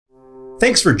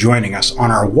Thanks for joining us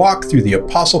on our walk through the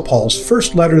Apostle Paul's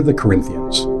first letter to the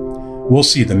Corinthians. We'll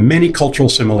see the many cultural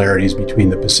similarities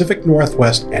between the Pacific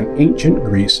Northwest and ancient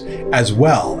Greece, as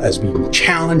well as being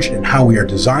challenged in how we are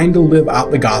designed to live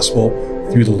out the gospel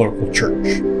through the local church.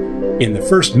 In the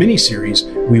first mini-series,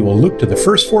 we will look to the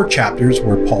first 4 chapters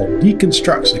where Paul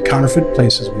deconstructs the counterfeit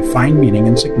places we find meaning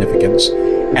and significance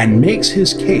and makes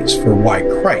his case for why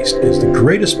Christ is the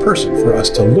greatest person for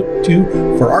us to look to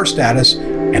for our status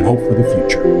and hope for the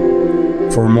future.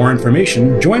 For more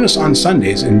information, join us on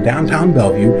Sundays in downtown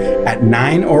Bellevue at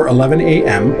 9 or 11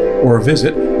 a.m. or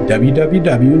visit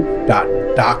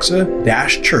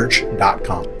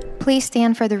www.doxa-church.com. Please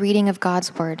stand for the reading of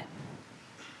God's Word.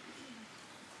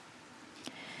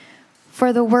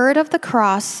 For the word of the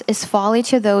cross is folly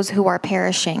to those who are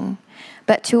perishing,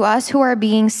 but to us who are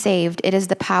being saved it is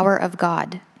the power of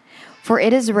God. For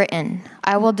it is written,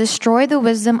 I will destroy the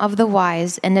wisdom of the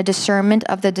wise, and the discernment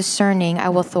of the discerning I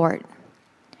will thwart.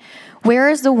 Where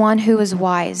is the one who is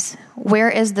wise? Where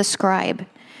is the scribe?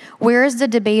 Where is the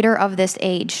debater of this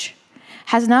age?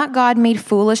 Has not God made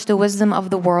foolish the wisdom of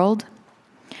the world?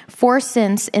 For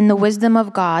since in the wisdom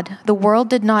of God, the world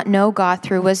did not know God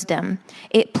through wisdom,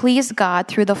 it pleased God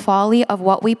through the folly of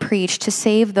what we preach to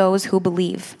save those who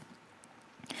believe.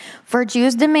 For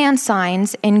Jews demand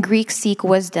signs and Greeks seek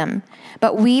wisdom,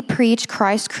 but we preach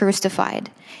Christ crucified,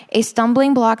 a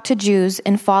stumbling block to Jews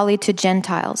and folly to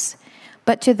Gentiles.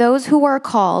 But to those who are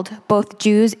called, both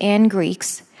Jews and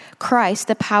Greeks, Christ,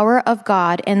 the power of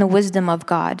God and the wisdom of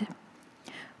God.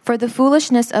 For the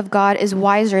foolishness of God is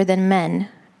wiser than men,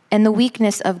 and the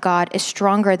weakness of God is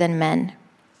stronger than men.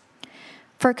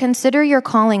 For consider your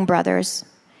calling, brothers.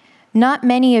 Not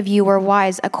many of you were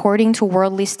wise according to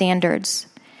worldly standards.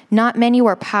 Not many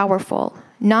were powerful.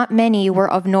 Not many were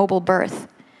of noble birth.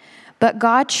 But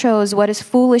God chose what is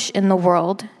foolish in the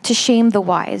world to shame the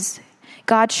wise.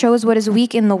 God chose what is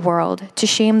weak in the world to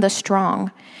shame the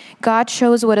strong. God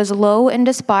chose what is low and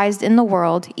despised in the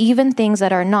world, even things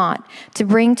that are not, to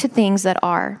bring to things that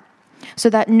are, so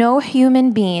that no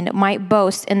human being might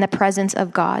boast in the presence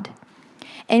of God.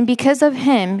 And because of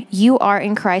him, you are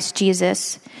in Christ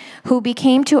Jesus, who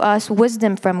became to us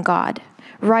wisdom from God,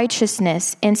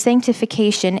 righteousness and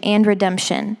sanctification and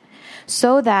redemption,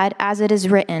 so that, as it is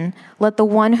written, let the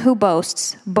one who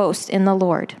boasts, boast in the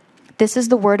Lord. This is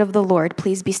the word of the Lord.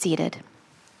 Please be seated.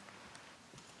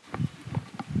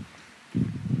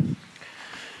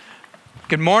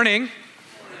 Good morning.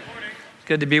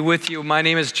 Good to be with you. My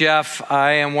name is Jeff.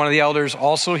 I am one of the elders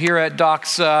also here at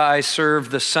Doxa. I serve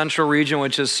the central region,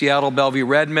 which is Seattle, Bellevue,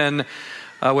 Redmond,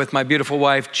 with my beautiful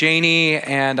wife, Janie,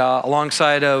 and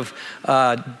alongside of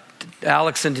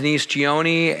Alex and Denise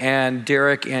Gioni and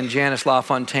Derek and Janice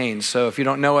LaFontaine. So if you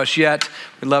don't know us yet,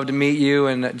 we'd love to meet you,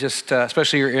 and just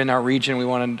especially you're in our region, we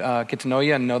want to get to know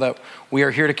you and know that we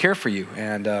are here to care for you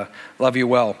and love you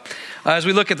well. As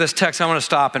we look at this text, I want to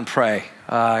stop and pray.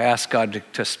 I ask God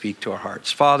to speak to our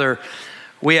hearts. Father,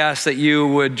 we ask that you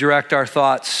would direct our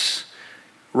thoughts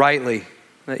rightly,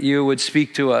 that you would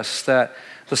speak to us, that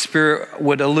the Spirit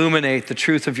would illuminate the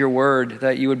truth of your word,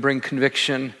 that you would bring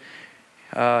conviction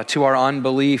to our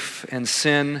unbelief and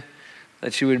sin,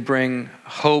 that you would bring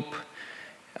hope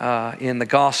in the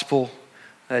gospel,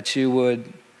 that you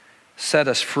would set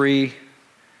us free.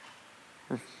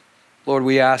 Lord,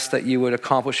 we ask that you would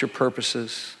accomplish your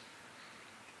purposes.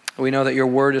 We know that your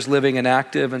word is living and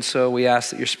active, and so we ask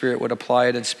that your Spirit would apply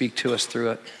it and speak to us through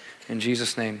it. In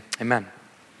Jesus' name, amen.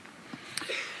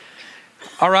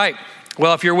 All right.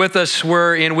 Well, if you're with us,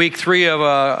 we're in week 3 of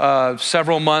a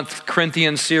several-month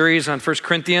Corinthians series on 1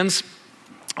 Corinthians.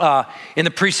 In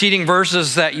the preceding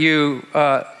verses that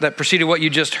preceded what you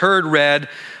just heard read,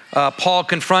 Paul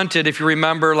confronted, if you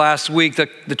remember last week, the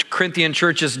Corinthian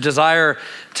church's desire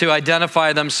to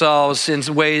identify themselves in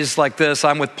ways like this: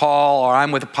 I'm with Paul, or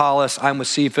I'm with Apollos, I'm with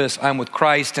Cephas, I'm with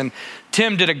Christ. And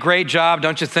Tim did a great job,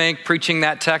 don't you think, preaching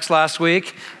that text last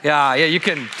week? Yeah, you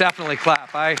can definitely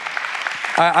clap.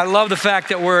 I love the fact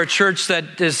that we're a church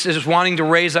that is wanting to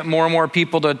raise up more and more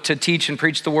people to teach and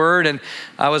preach the word, and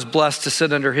I was blessed to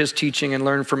sit under his teaching and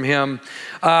learn from him.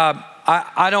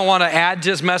 I don't want to add to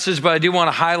his message, but I do want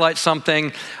to highlight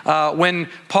something. When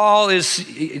Paul is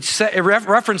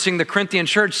referencing the Corinthian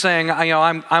church, saying,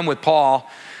 I'm with Paul,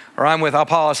 or I'm with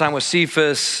Apollos, I'm with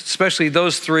Cephas, especially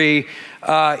those three,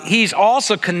 he's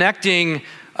also connecting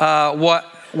what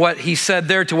what he said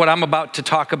there to what I'm about to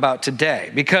talk about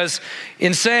today. Because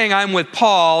in saying I'm with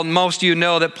Paul, most of you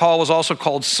know that Paul was also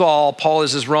called Saul. Paul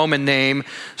is his Roman name.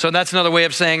 So that's another way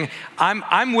of saying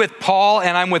I'm with Paul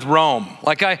and I'm with Rome.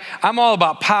 Like I'm all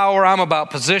about power. I'm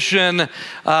about position.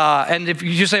 And if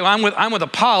you say, well, I'm with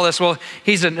Apollos, well,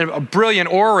 he's a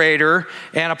brilliant orator,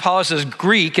 and Apollos is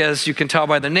Greek, as you can tell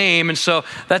by the name. And so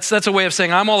that's a way of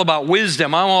saying I'm all about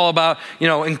wisdom. I'm all about,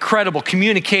 incredible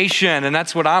communication, and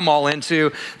that's what I'm all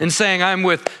into. And saying I'm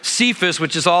with Cephas,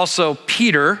 which is also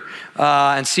Peter,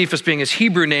 and Cephas being his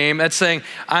Hebrew name, that's saying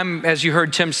I'm, as you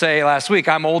heard Tim say last week,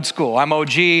 I'm old school. I'm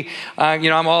OG.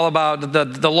 I'm all about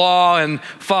the law and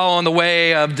following the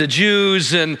way of the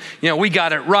Jews, and we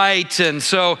got it right. And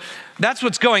so that's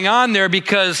what's going on there,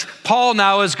 because Paul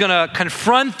now is going to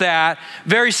confront that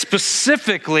very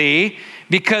specifically,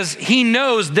 because he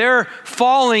knows they're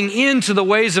falling into the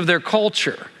ways of their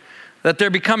culture, that they're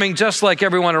becoming just like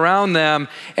everyone around them,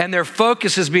 and their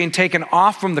focus is being taken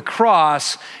off from the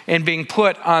cross and being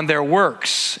put on their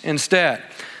works instead.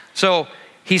 So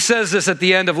he says this at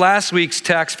the end of last week's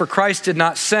text, "For Christ did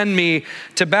not send me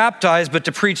to baptize, but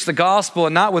to preach the gospel,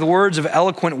 and not with words of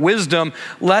eloquent wisdom,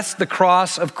 lest the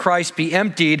cross of Christ be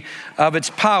emptied of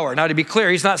its power." Now, to be clear,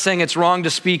 he's not saying it's wrong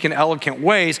to speak in eloquent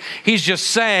ways. He's just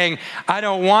saying, I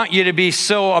don't want you to be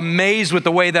so amazed with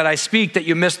the way that I speak that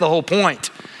you miss the whole point.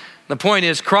 The point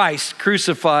is Christ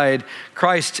crucified,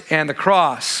 Christ and the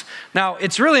cross. Now,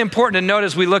 it's really important to note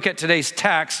as we look at today's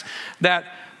text that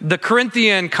the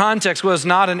Corinthian context was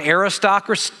not an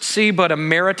aristocracy, but a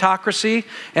meritocracy.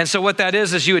 And so what that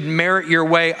is you would merit your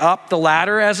way up the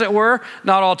ladder, as it were,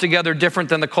 not altogether different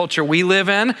than the culture we live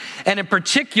in. And in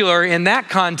particular, in that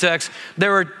context,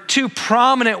 there were two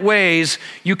prominent ways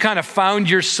you kind of found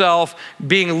yourself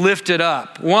being lifted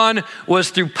up. One was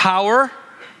through power.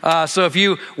 So if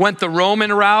you went the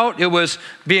Roman route, it was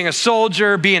being a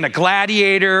soldier, being a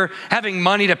gladiator, having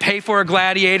money to pay for a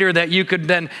gladiator that you could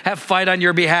then have fight on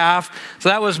your behalf. So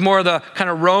that was more the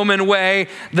kind of Roman way.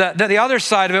 The other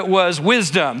side of it was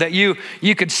wisdom, that you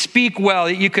could speak well,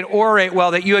 that you could orate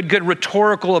well, that you had good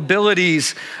rhetorical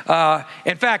abilities.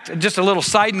 In fact, just a little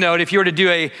side note, if you were to do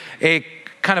a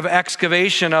kind of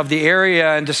excavation of the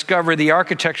area and discover the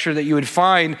architecture that you would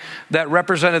find that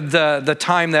represented the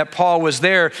time that Paul was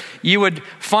there, you would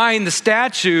find the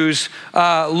statues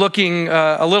looking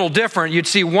a little different. You'd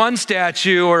see one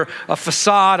statue or a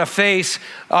facade, a face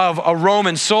of a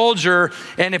Roman soldier,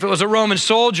 and if it was a Roman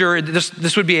soldier,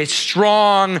 this would be a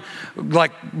strong,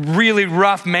 like really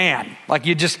rough man. Like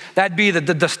that'd be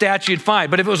the statue you'd find.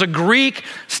 But if it was a Greek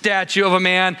statue of a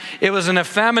man, it was an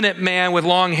effeminate man with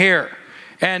long hair.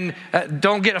 And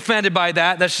don't get offended by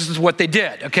that. That's just what they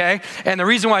did, okay? And the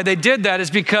reason why they did that is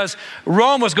because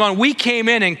Rome was going, we came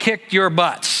in and kicked your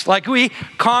butts. Like we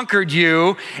conquered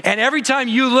you. And every time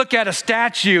you look at a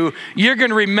statue, you're going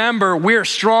to remember we're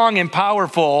strong and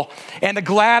powerful. And the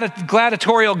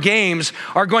gladiatorial games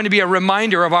are going to be a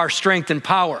reminder of our strength and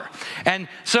power. And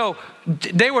so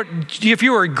if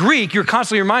you were Greek, you're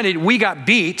constantly reminded we got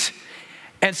beat.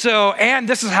 And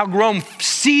this is how Rome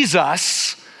sees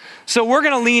us. So we're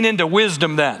going to lean into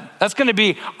wisdom then. That's going to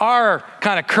be our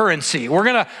kind of currency. We're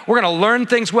going to learn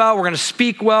things well. We're going to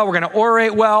speak well. We're going to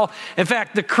orate well. In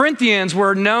fact, the Corinthians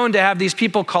were known to have these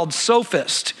people called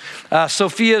sophists.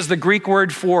 Sophia is the Greek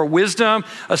word for wisdom.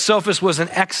 A sophist was an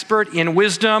expert in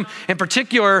wisdom. In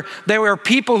particular, they were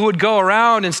people who would go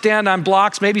around and stand on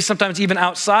blocks, maybe sometimes even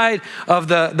outside of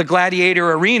the gladiator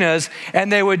arenas,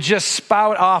 and they would just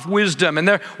spout off wisdom. And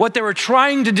what they were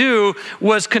trying to do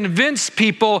was convince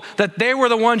people that they were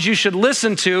the ones you should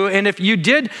listen to. And if you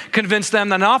did convince them,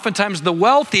 then oftentimes the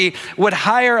wealthy would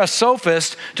hire a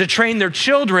sophist to train their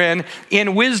children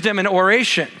in wisdom and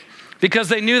oration, because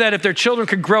they knew that if their children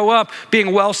could grow up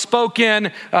being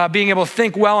well-spoken, being able to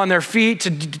think well on their feet,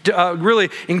 to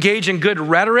really engage in good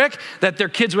rhetoric, that their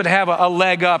kids would have a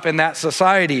leg up in that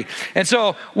society. And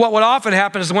so what would often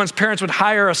happen is once parents would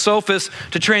hire a sophist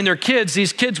to train their kids,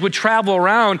 these kids would travel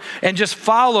around and just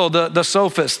follow the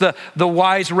sophist, the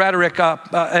wise rhetoric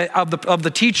of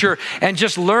the teacher, and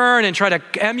just learn and try to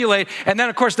emulate. And then,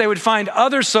 of course, they would find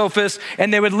other sophists,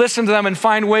 and they would listen to them and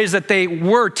find ways that they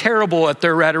were terrible at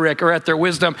their rhetoric or at their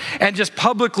wisdom, and just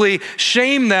publicly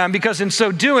shame them, because in so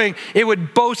doing, it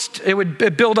would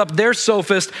build up their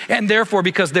sophist, and therefore,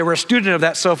 because they were a student of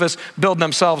that sophist, build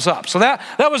themselves up. So that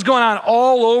was going on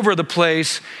all over the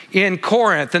place in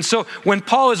Corinth. And so when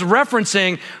Paul is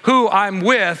referencing who I'm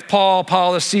with, Paul,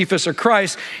 Apollos, Cephas, or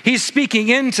Christ, he's speaking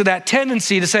into that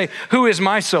tendency to say, who is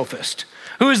my sophist?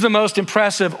 Who is the most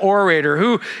impressive orator?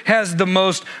 Who has the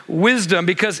most wisdom?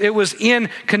 Because it was in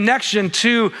connection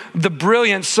to the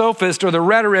brilliant sophist or the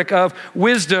rhetoric of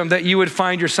wisdom that you would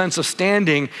find your sense of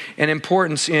standing and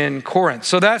importance in Corinth.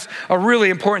 So that's a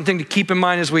really important thing to keep in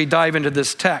mind as we dive into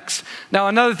this text. Now,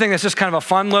 another thing that's just kind of a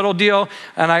fun little deal,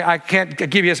 and I can't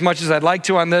give you as much as I'd like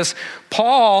to on this.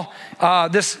 Paul,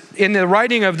 in the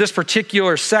writing of this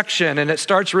particular section, and it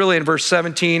starts really in verse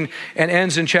 17 and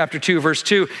ends in chapter 2, verse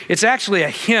 2, it's actually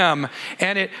a hymn,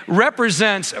 and it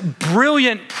represents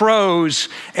brilliant prose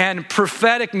and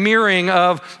prophetic mirroring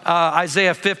of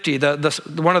Isaiah 50,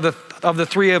 one of the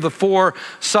three of the four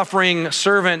suffering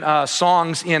servant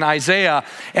songs in Isaiah.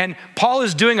 And Paul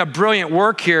is doing a brilliant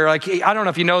work here. Like, I don't know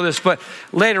if you know this, but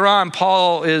later on,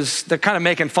 they're kind of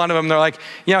making fun of him. They're like,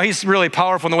 he's really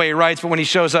powerful in the way he writes, but when he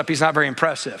shows up, he's not very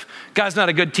impressive. Guy's not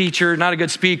a good teacher, not a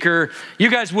good speaker. You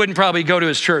guys wouldn't probably go to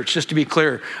his church, just to be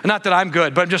clear. Not that I'm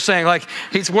good, but I'm just saying, like,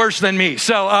 he's worse than me.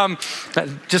 So,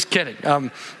 just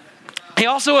kidding. He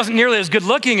also wasn't nearly as good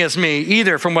looking as me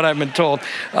either, from what I've been told.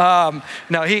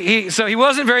 So he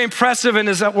wasn't very impressive in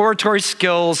his oratory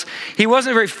skills. He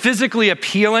wasn't very physically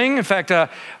appealing. In fact,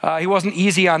 he wasn't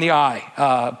easy on the eye,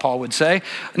 Paul would say.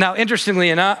 Now, interestingly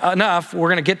enough, we're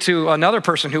going to get to another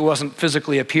person who wasn't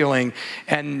physically appealing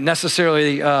and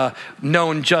necessarily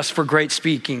known just for great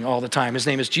speaking all the time. His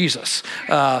name is Jesus.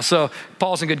 So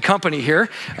Paul's in good company here.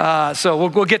 So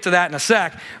we'll get to that in a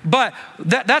sec. But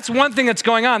that's one thing that's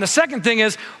going on. The second thing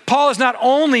is Paul is not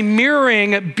only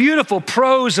mirroring beautiful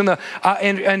prose and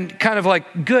kind of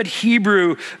like good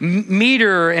Hebrew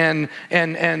meter and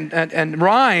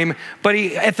rhyme, but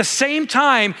at the same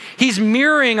time he's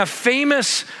mirroring a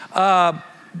famous epitaph.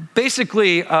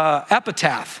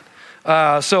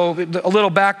 So a little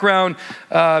background: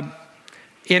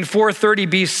 in 430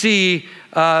 BC,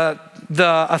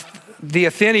 the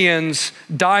Athenians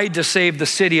died to save the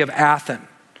city of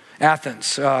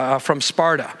Athens from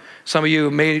Sparta. Some of you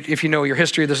if you know your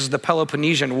history, this is the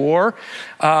Peloponnesian War.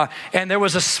 And there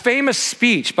was a famous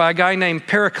speech by a guy named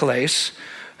Pericles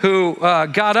who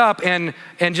got up and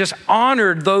just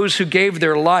honored those who gave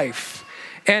their life.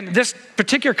 And this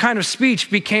particular kind of speech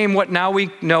became what now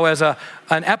we know as an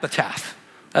epitaph.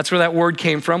 That's where that word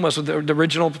came from. The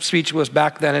original speech was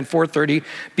back then in 430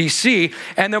 BC.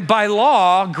 And by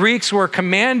law, Greeks were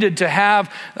commanded to have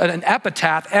an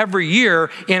epitaph every year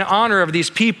in honor of these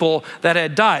people that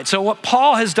had died. So what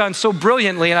Paul has done so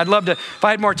brilliantly, and I'd love to, if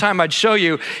I had more time, I'd show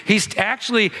you, he's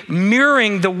actually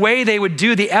mirroring the way they would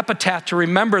do the epitaph to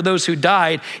remember those who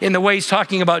died in the way he's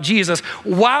talking about Jesus,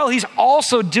 while he's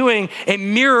also doing a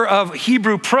mirror of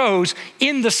Hebrew prose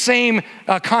in the same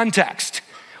context,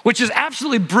 which is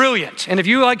absolutely brilliant. And if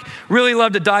you really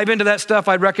love to dive into that stuff,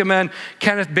 I'd recommend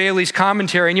Kenneth Bailey's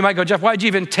commentary. And you might go, Jeff, why'd you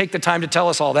even take the time to tell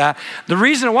us all that? The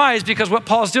reason why is because what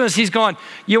Paul's doing is he's going,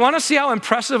 you want to see how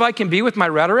impressive I can be with my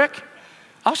rhetoric?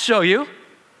 I'll show you.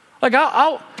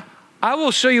 I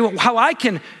will show you how I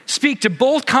can speak to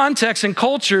both contexts and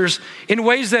cultures in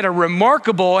ways that are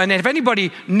remarkable. And if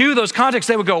anybody knew those contexts,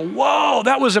 they would go, whoa,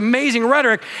 that was amazing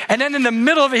rhetoric. And then in the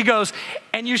middle of it, he goes,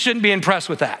 and you shouldn't be impressed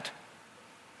with that.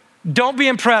 Don't be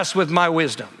impressed with my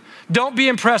wisdom. Don't be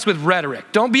impressed with rhetoric.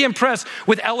 Don't be impressed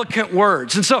with eloquent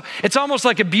words. And so it's almost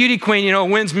like a beauty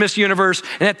queen, wins Miss Universe.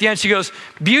 And at the end she goes,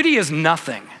 beauty is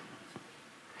nothing.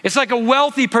 It's like a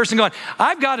wealthy person going,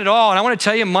 I've got it all. And I want to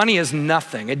tell you, money is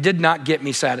nothing. It did not get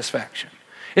me satisfaction.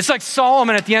 It's like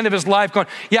Solomon at the end of his life going,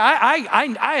 yeah,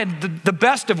 I had the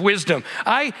best of wisdom.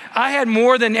 I had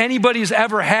more than anybody's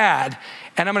ever had.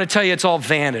 And I'm going to tell you, it's all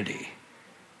vanity.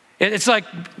 It's like,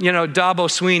 Dabo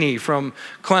Swinney from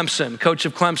Clemson, coach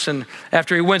of Clemson,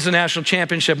 after he wins the national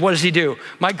championship, what does he do?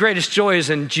 My greatest joy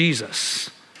is in Jesus.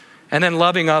 And then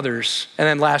loving others. And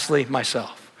then lastly,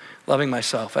 myself. Loving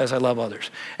myself as I love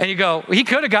others. And you go, he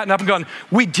could have gotten up and gone,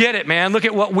 we did it, man. Look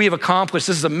at what we've accomplished.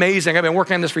 This is amazing. I've been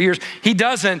working on this for years. He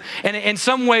doesn't. And in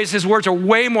some ways, his words are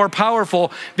way more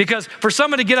powerful, because for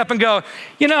someone to get up and go,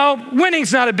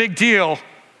 winning's not a big deal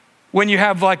when you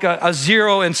have like a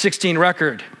 0-16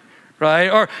 record. Right?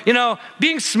 Or,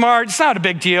 being smart, it's not a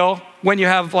big deal when you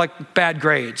have like bad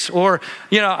grades. Or,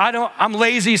 I'm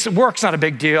lazy, so work's not a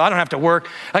big deal. I don't have to work.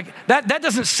 Like that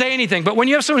doesn't say anything. But when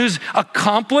you have someone who's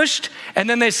accomplished and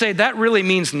then they say that really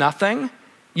means nothing,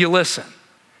 you listen.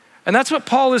 And that's what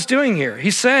Paul is doing here.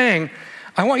 He's saying,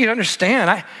 I want you to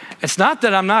understand, it's not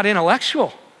that I'm not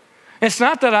intellectual. It's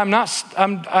not that I'm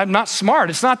not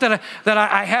smart. It's not that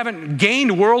I haven't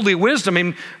gained worldly wisdom. I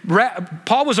mean,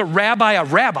 Paul was a rabbi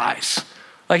of rabbis.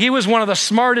 Like, he was one of the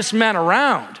smartest men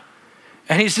around.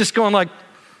 And he's just going like,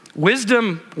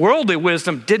 wisdom, worldly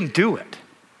wisdom didn't do it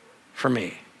for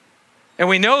me. And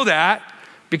we know that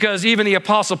because even the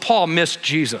Apostle Paul missed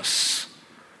Jesus.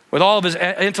 With all of his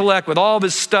intellect, with all of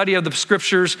his study of the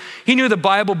scriptures, he knew the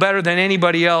Bible better than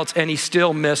anybody else, and he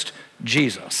still missed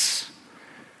Jesus.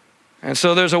 And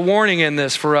so there's a warning in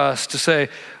this for us to say,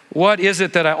 what is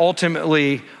it that I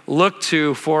ultimately look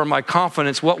to for my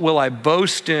confidence? What will I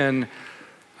boast in?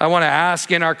 I want to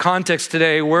ask in our context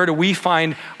today, where do we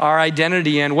find our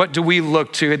identity in? What do we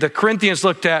look to? The Corinthians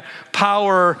looked at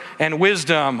power and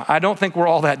wisdom. I don't think we're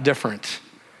all that different.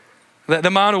 The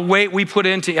amount of weight we put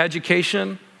into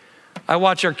education, I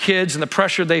watch our kids and the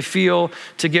pressure they feel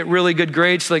to get really good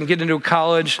grades so they can get into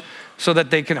college so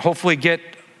that they can hopefully get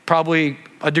probably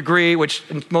a degree, which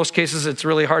in most cases it's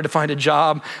really hard to find a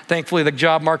job. Thankfully, the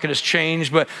job market has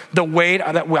changed, but the weight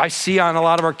that I see on a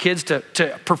lot of our kids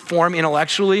to perform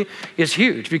intellectually is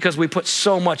huge because we put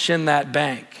so much in that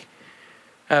bank.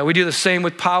 We do the same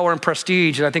with power and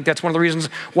prestige, and I think that's one of the reasons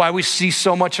why we see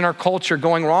so much in our culture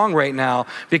going wrong right now,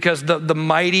 because the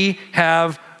mighty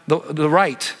have the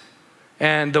right,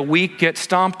 and the weak get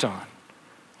stomped on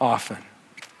often.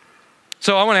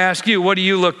 So I want to ask you, what do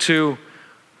you look to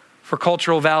for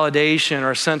cultural validation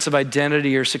or a sense of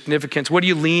identity or significance? What do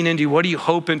you lean into? What do you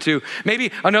hope into?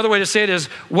 Maybe another way to say it is,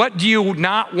 what do you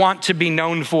not want to be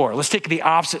known for? Let's take the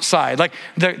opposite side. Like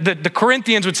the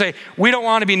Corinthians would say, we don't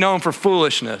want to be known for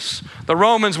foolishness. The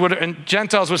Romans would, and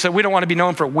Gentiles would say, we don't want to be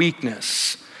known for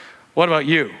weakness. What about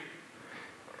you?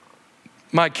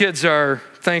 My kids are,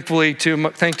 thanks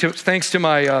to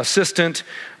my assistant,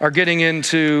 are getting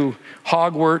into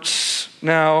Hogwarts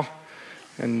now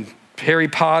and Harry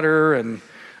Potter, and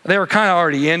they were kind of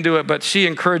already into it, but she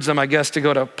encouraged them, I guess, to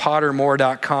go to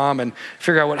pottermore.com and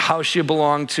figure out what house you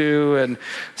belong to. And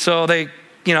so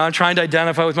I'm trying to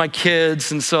identify with my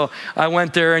kids. And so I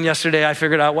went there, and yesterday I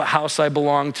figured out what house I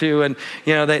belong to. And,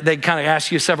 they kind of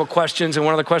ask you several questions. And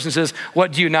one of the questions is,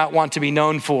 what do you not want to be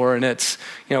known for? And it's,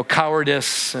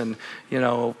 cowardice and,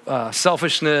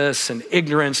 selfishness and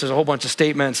ignorance. There's a whole bunch of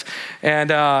statements.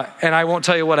 And I won't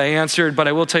tell you what I answered, but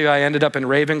I will tell you I ended up in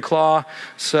Ravenclaw.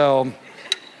 So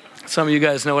some of you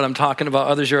guys know what I'm talking about.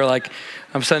 Others are like,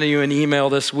 I'm sending you an email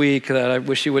this week that I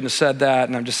wish you wouldn't have said that.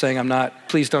 And I'm just saying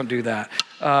please don't do that.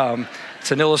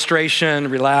 It's an illustration,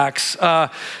 relax.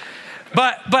 But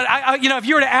if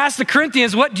you were to ask the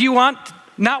Corinthians, what do you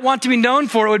not want to be known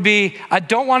for? It would be, I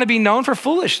don't want to be known for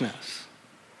foolishness.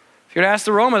 If you were to ask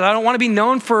the Romans, I don't want to be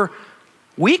known for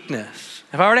weakness.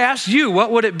 If I were to ask you,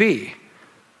 what would it be?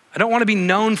 I don't want to be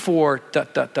known for ...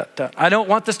 I don't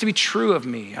want this to be true of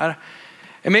me. And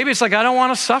maybe it's like, I don't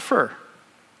want to suffer.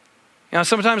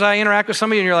 Sometimes I interact with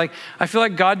somebody and you're like, I feel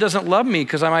like God doesn't love me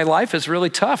because my life is really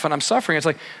tough and I'm suffering. It's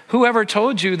like, whoever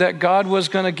told you that God was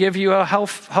going to give you a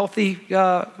healthy,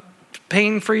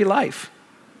 pain-free life?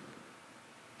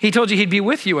 He told you he'd be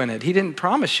with you in it. He didn't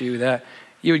promise you that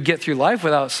you would get through life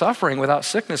without suffering, without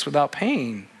sickness, without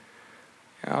pain.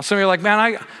 Some of you are like,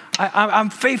 man,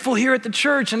 I'm faithful here at the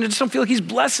church and I just don't feel like he's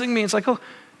blessing me. It's like, oh,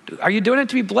 are you doing it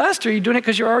to be blessed, or are you doing it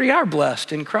because you already are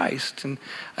blessed in Christ? And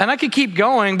I could keep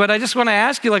going, but I just want to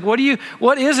ask you, like, what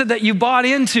is it that you bought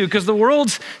into? Because the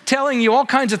world's telling you all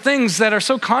kinds of things that are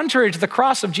so contrary to the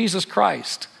cross of Jesus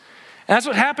Christ. And that's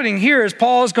what's happening here is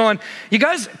Paul is going, you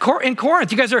guys in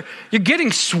Corinth, you're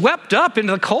getting swept up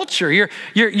into the culture. Your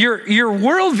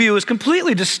worldview is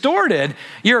completely distorted.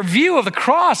 Your view of the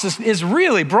cross is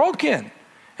really broken.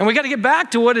 And we got to get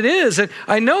back to what it is. And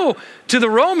I know to the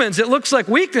Romans it looks like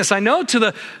weakness. I know to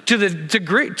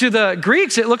the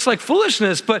Greeks it looks like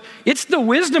foolishness, but it's the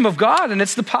wisdom of God and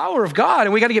it's the power of God,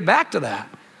 and we got to get back to that.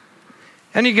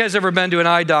 Any of you guys ever been to an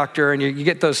eye doctor and you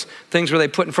get those things where they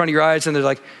put in front of your eyes and they're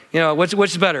like,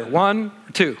 what's better, 1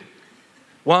 or 2?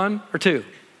 1 or 2?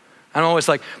 I'm always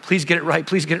like, please get it right,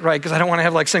 because I don't want to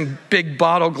have like some big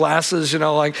bottle glasses, and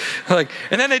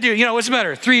then they do, what's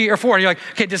better, 3 or 4? And you're like,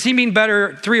 okay, does he mean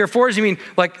better 3 or 4? Does he mean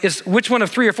like, which one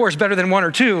of 3 or 4 is better than 1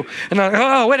 or 2? And I'm like,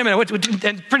 oh, wait a minute,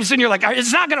 and pretty soon you're like,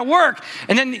 it's not going to work.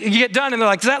 And then you get done and they're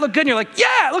like, does that look good? And you're like,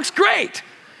 yeah, it looks great.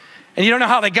 And you don't know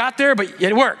how they got there, but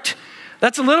it worked.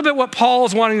 That's a little bit what Paul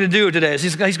is wanting to do today.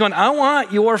 He's going, I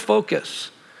want your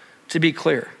focus to be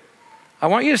clear. I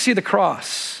want you to see the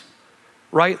cross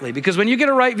rightly, because when you get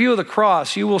a right view of the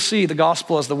cross, you will see the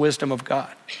gospel as the wisdom of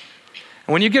God.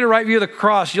 And when you get a right view of the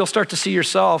cross, you'll start to see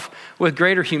yourself with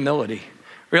greater humility,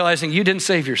 realizing you didn't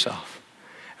save yourself.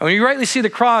 And when you rightly see the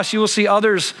cross, you will see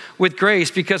others with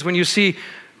grace, because when you see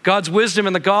God's wisdom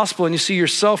in the gospel and you see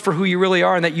yourself for who you really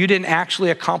are and that you didn't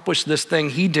actually accomplish this thing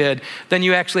he did, then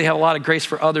you actually have a lot of grace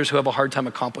for others who have a hard time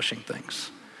accomplishing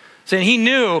things.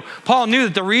 And Paul knew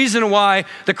that the reason why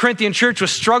the Corinthian church was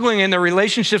struggling in their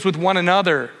relationships with one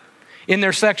another in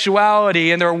their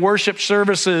sexuality, in their worship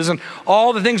services, and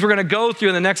all the things we're going to go through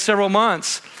in the next several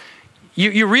months,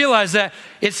 you realize that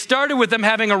it started with them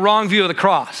having a wrong view of the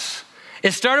cross.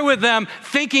 It started with them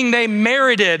thinking they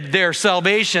merited their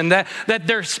salvation, that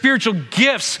their spiritual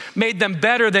gifts made them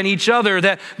better than each other,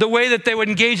 that the way that they would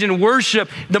engage in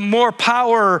worship, the more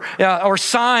power or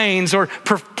signs or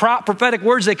prophetic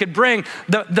words they could bring,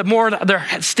 the more their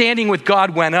standing with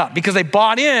God went up, because they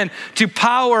bought in to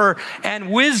power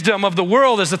and wisdom of the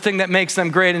world as the thing that makes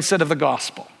them great instead of the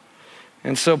gospel.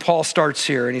 And so Paul starts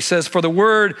here and he says, for the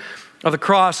word of the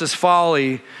cross is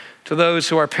folly to those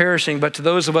who are perishing, but to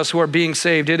those of us who are being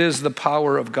saved, it is the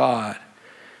power of God.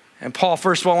 And Paul,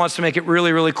 first of all, wants to make it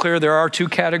really, really clear there are two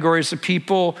categories of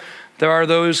people. There are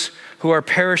those who are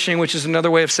perishing, which is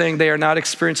another way of saying they are not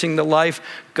experiencing the life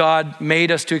God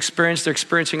made us to experience. They're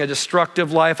experiencing a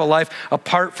destructive life, a life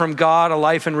apart from God, a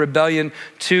life in rebellion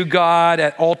to God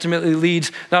that ultimately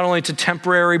leads not only to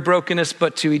temporary brokenness,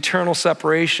 but to eternal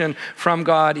separation from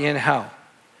God in hell.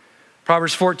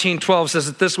 Proverbs 14:12 says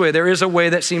it this way, there is a way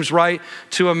that seems right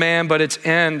to a man, but its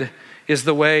end is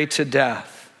the way to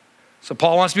death. So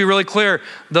Paul wants to be really clear.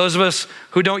 Those of us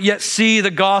who don't yet see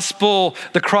the gospel,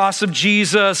 the cross of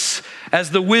Jesus as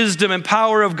the wisdom and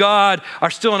power of God are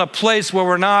still in a place where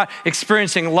we're not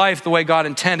experiencing life the way God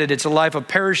intended. It's a life of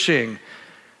perishing.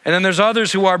 And then there's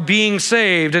others who are being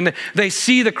saved and they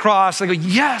see the cross. They go,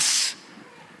 yes,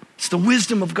 it's the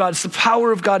wisdom of God. It's the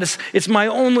power of God. It's my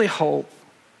only hope.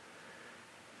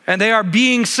 And they are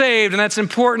being saved, and that's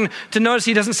important to notice.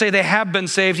 He doesn't say they have been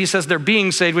saved. He says they're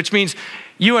being saved, which means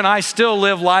you and I still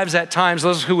live lives at times.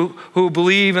 Those who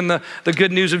believe in the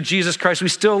good news of Jesus Christ, we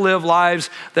still live lives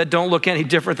that don't look any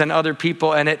different than other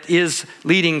people, and it is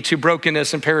leading to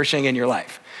brokenness and perishing in your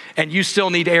life. And you still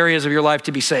need areas of your life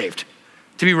to be saved,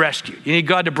 to be rescued. You need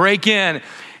God to break in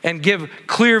and give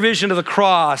clear vision of the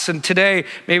cross. And today,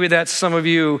 maybe that's some of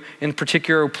you in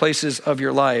particular places of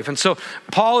your life. And so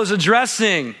Paul is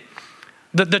addressing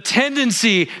the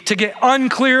tendency to get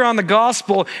unclear on the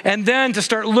gospel and then to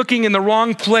start looking in the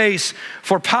wrong place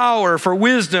for power, for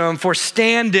wisdom, for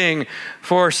standing,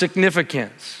 for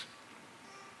significance.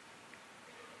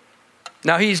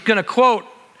 Now he's going to quote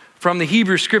from the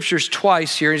Hebrew scriptures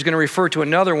twice here. He's going to refer to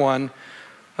another one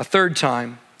a third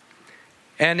time.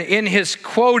 And in his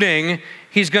quoting,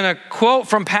 he's going to quote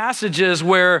from passages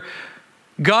where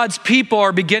God's people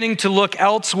are beginning to look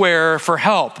elsewhere for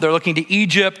help. They're looking to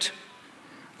Egypt.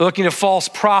 They're looking to false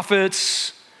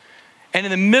prophets. And in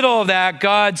the middle of that,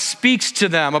 God speaks to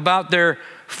them about their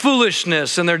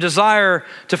foolishness and their desire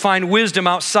to find wisdom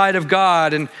outside of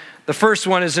God. And the first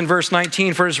one is in verse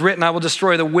 19, for it is written, I will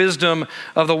destroy the wisdom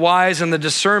of the wise and the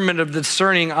discernment of the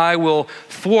discerning I will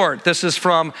thwart. This is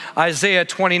from Isaiah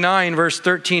 29, verse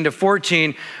 13 to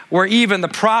 14, where even the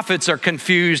prophets are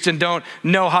confused and don't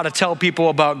know how to tell people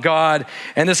about God.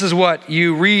 And this is what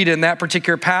you read in that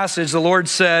particular passage. The Lord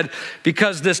said,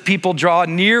 because this people draw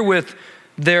near with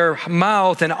their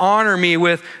mouth and honor me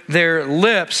with their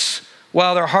lips,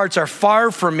 while their hearts are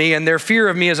far from me, and their fear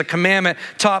of me is a commandment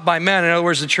taught by men. In other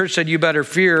words, the church said, you better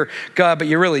fear God, but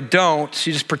you really don't.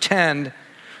 You just pretend.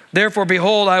 Therefore,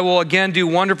 behold, I will again do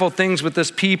wonderful things with this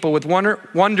people, with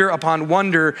wonder upon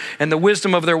wonder, and the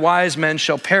wisdom of their wise men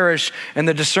shall perish, and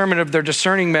the discernment of their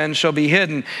discerning men shall be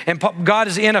hidden. And God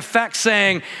is in effect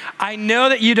saying, I know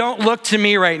that you don't look to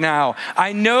me right now.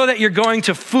 I know that you're going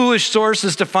to foolish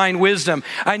sources to find wisdom.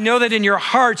 I know that in your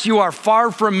hearts you are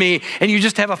far from me, and you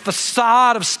just have a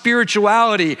facade of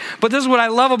spirituality. But this is what I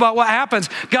love about what happens.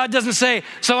 God doesn't say,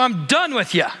 so I'm done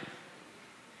with you.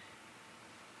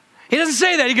 He doesn't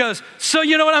say that. He goes, so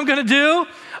you know what I'm going to do?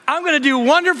 I'm going to do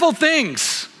wonderful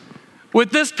things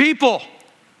with this people.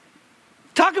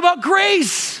 Talk about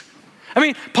grace. I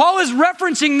mean, Paul is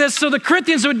referencing this so the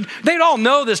Corinthians, they'd all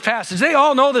know this passage. They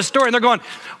all know this story. And they're going,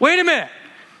 wait a minute.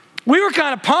 We were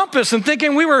kind of pompous and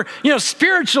thinking we were,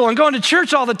 spiritual and going to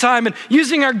church all the time and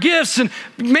using our gifts. And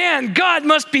man, God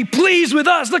must be pleased with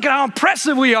us. Look at how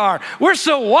impressive we are. We're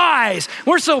so wise.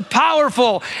 We're so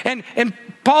powerful. And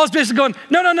Paul is basically going,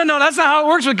 no, that's not how it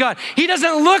works with God. He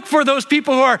doesn't look for those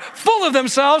people who are full of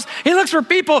themselves. He looks for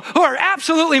people who are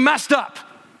absolutely messed up.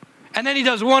 And then he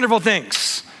does wonderful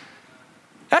things.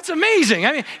 That's amazing.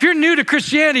 I mean, if you're new to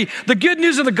Christianity, the good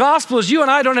news of the gospel is you and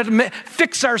I don't have to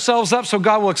fix ourselves up so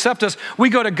God will accept us. We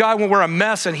go to God when we're a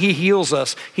mess and he heals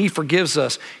us. He forgives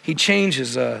us. He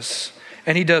changes us.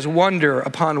 And he does wonder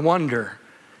upon wonder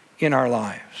in our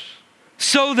lives.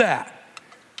 So that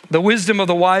the wisdom of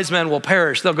the wise men will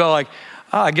perish. They'll go like,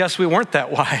 I guess we weren't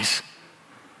that wise.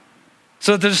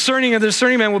 So the discerning of the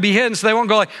discerning men will be hidden, so they won't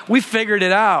go like, we figured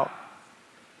it out.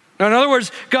 Now, in other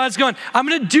words, God's going, I'm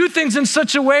going to do things in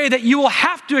such a way that you will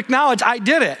have to acknowledge I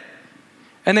did it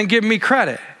and then give me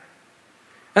credit.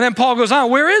 And then Paul goes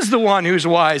on, where is the one who's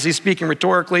wise? He's speaking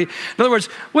rhetorically. In other words,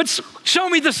 show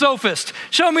me the sophist.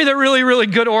 Show me the really, really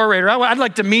good orator. I'd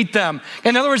like to meet them.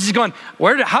 In other words, he's going,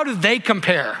 how do they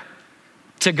compare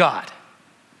to God?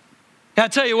 Now, I'll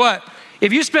tell you what,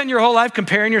 if you spend your whole life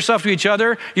comparing yourself to each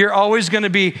other, you're always going to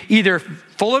be either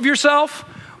full of yourself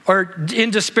or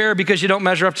in despair because you don't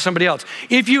measure up to somebody else.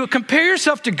 If you compare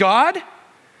yourself to God,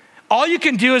 all you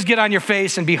can do is get on your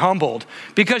face and be humbled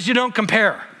because you don't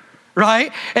compare.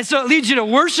 Right? And so it leads you to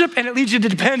worship and it leads you to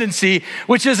dependency,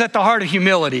 which is at the heart of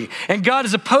humility. And God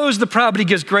is opposed to the proud, but he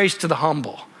gives grace to the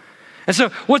humble. And so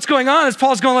what's going on is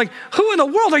Paul's going like, who in the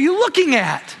world are you looking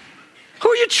at? Who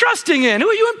are you trusting in? Who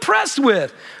are you impressed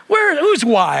with? Who's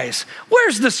wise?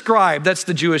 Where's the scribe? That's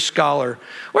the Jewish scholar.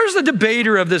 Where's the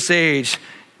debater of this age?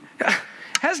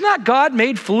 Has not God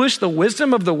made foolish the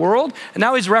wisdom of the world? And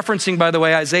now he's referencing, by the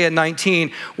way, Isaiah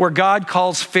 19, where God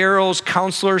calls Pharaoh's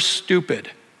counselors stupid.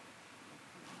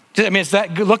 I mean, it's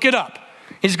that, look it up.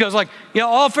 He just goes like,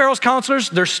 all Pharaoh's counselors,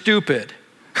 they're stupid.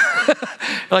 You're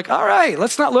like, all right,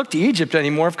 let's not look to Egypt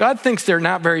anymore. If God thinks they're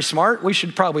not very smart, we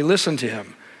should probably listen to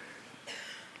him.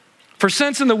 For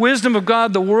since in the wisdom of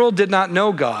God, the world did not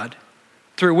know God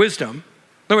through wisdom. In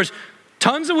other words,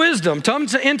 tons of wisdom,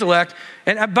 tons of intellect.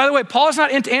 And by the way, Paul is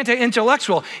not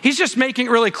anti-intellectual. He's just making it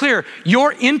really clear,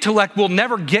 your intellect will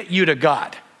never get you to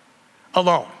God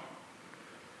alone.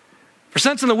 For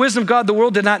since in the wisdom of God, the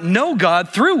world did not know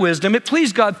God through wisdom, it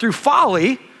pleased God through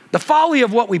folly, the folly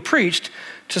of what we preached,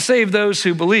 to save those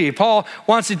who believe. Paul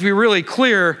wants it to be really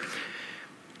clear.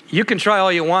 You can try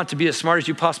all you want to be as smart as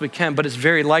you possibly can, but it's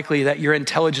very likely that your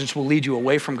intelligence will lead you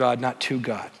away from God, not to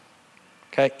God.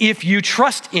 Okay? If you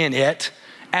trust in it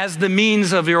as the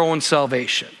means of your own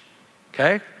salvation.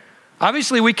 Okay?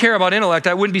 Obviously, we care about intellect.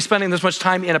 I wouldn't be spending this much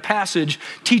time in a passage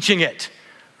teaching it,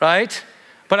 right?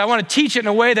 But I want to teach it in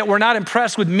a way that we're not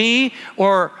impressed with me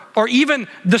or even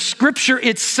the scripture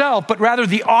itself, but rather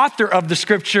the author of the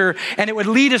scripture, and it would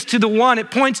lead us to the one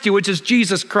it points to, which is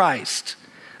Jesus Christ.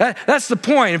 That's the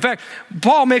point. In fact,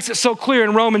 Paul makes it so clear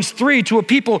in Romans 3 to a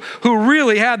people who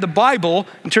really had the Bible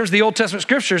in terms of the Old Testament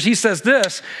scriptures. He says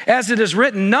this, as it is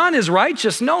written, none is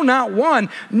righteous, no, not one.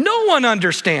 No one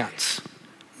understands.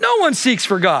 No one seeks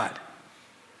for God.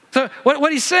 So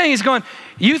what he's saying, he's going,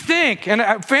 you think,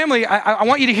 and family, I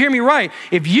want you to hear me right.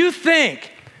 If you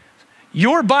think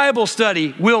your Bible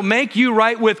study will make you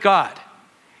right with God,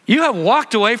 you have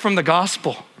walked away from the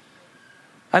gospel.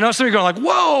 I know some of you are going like,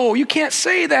 whoa, you can't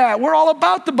say that. We're all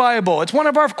about the Bible. It's one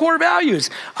of our core values.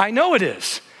 I know it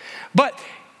is. But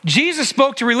Jesus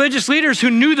spoke to religious leaders who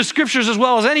knew the scriptures as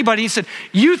well as anybody. He said,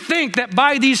 you think that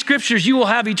by these scriptures you will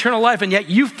have eternal life, and yet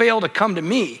you fail to come to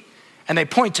me. And they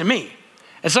point to me.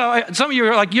 And so some of you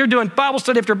are like, you're doing Bible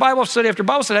study after Bible study after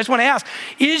Bible study. I just want to ask,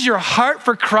 is your heart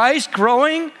for Christ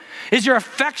growing? Is your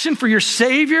affection for your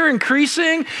Savior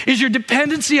increasing? Is your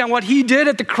dependency on what he did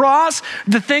at the cross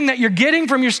the thing that you're getting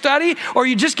from your study? Or are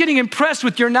you just getting impressed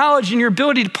with your knowledge and your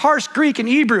ability to parse Greek and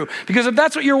Hebrew? Because if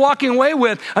that's what you're walking away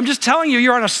with, I'm just telling you,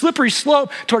 you're on a slippery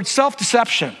slope towards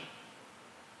self-deception.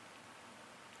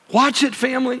 Watch it,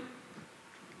 family.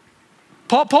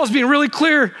 Paul's being really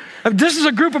clear. This is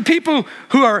a group of people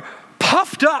who are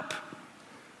puffed up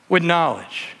with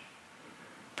knowledge,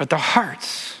 but their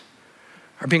hearts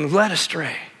are being led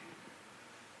astray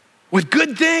with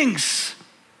good things,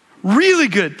 really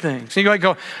good things. And you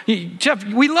go, Jeff,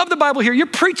 we love the Bible here. You're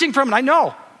preaching from it, I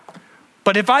know.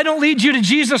 But if I don't lead you to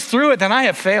Jesus through it, then I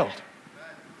have failed.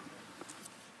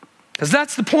 Because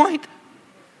that's the point.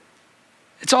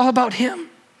 It's all about him.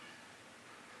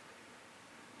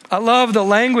 I love the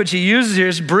language he uses here.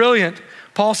 It's brilliant.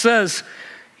 Paul says,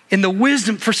 since in the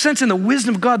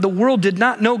wisdom of God, the world did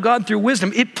not know God through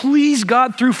wisdom, it pleased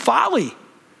God through folly.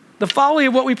 The folly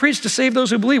of what we preach to save those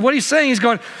who believe. What he's saying, he's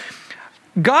going,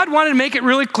 God wanted to make it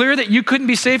really clear that you couldn't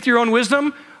be saved through your own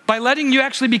wisdom by letting you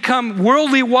actually become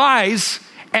worldly wise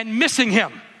and missing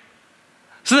him.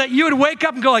 So that you would wake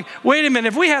up and go like, wait a minute,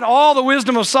 if we had all the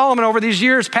wisdom of Solomon over these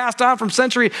years passed on from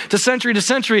century to century to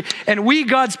century, and we,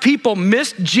 God's people,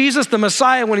 missed Jesus the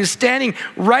Messiah when he's standing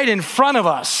right in front of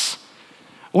us,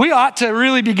 we ought to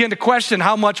really begin to question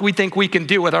how much we think we can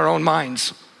do with our own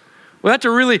minds. We have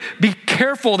to really be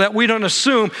careful that we don't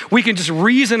assume we can just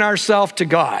reason ourselves to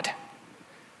God.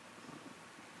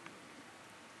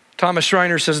 Thomas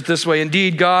Schreiner says it this way,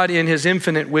 indeed, God in his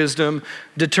infinite wisdom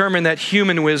determined that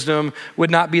human wisdom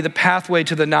would not be the pathway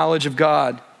to the knowledge of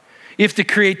God. If the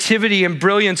creativity and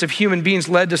brilliance of human beings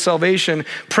led to salvation,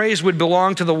 praise would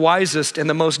belong to the wisest and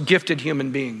the most gifted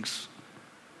human beings.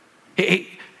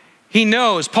 He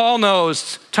knows, Paul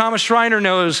knows, Thomas Schreiner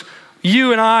knows,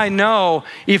 you and I know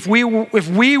if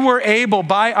we were able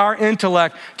by our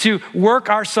intellect to work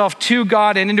ourselves to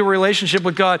God and into a relationship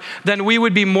with God, then we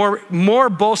would be more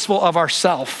boastful of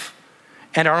ourselves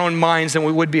and our own minds than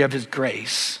we would be of his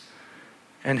grace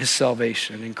and his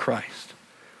salvation in Christ.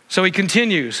 So he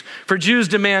continues, for Jews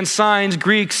demand signs,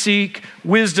 Greeks seek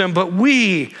wisdom, but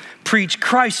we preach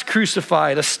Christ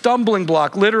crucified, a stumbling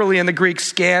block, literally in the Greek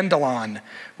scandalon,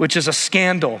 which is a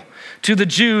scandal, to the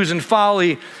Jews and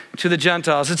folly to the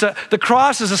Gentiles. The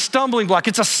cross is a stumbling block.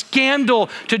 It's a scandal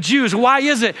to Jews. Why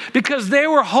is it? Because they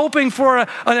were hoping for an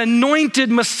anointed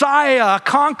Messiah, a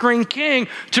conquering king,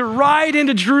 to ride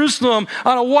into Jerusalem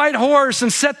on a white horse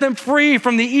and set them free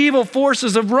from the evil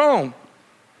forces of Rome.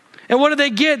 And what do they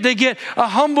get? They get a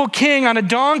humble king on a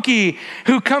donkey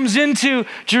who comes into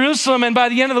Jerusalem, and by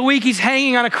the end of the week, he's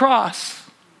hanging on a cross.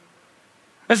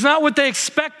 That's not what they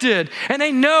expected. And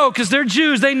they know, because they're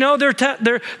Jews, they know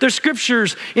their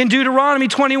scriptures. In Deuteronomy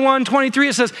 21:23,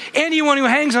 it says, anyone who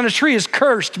hangs on a tree is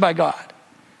cursed by God.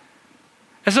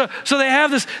 And so they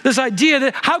have this idea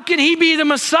that how can he be the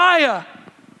Messiah?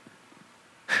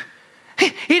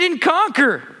 He didn't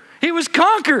conquer. He was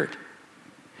conquered.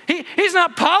 He's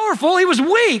not powerful. He was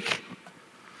weak.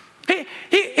 He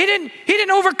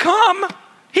didn't overcome.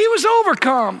 He was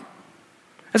overcome.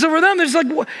 And so for them, there's like,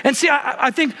 and see, I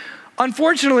think,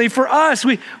 unfortunately for us,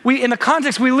 we in the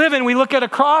context we live in, we look at a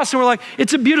cross and we're like,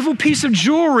 it's a beautiful piece of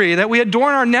jewelry that we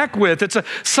adorn our neck with. It's a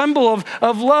symbol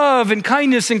of love and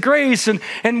kindness and grace.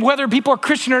 And whether people are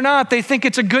Christian or not, they think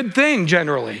it's a good thing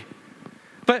generally.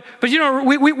 But you know,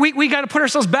 we got to put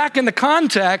ourselves back in the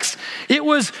context. It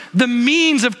was the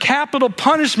means of capital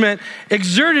punishment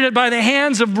exerted by the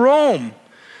hands of Rome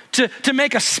to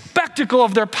make a spectacle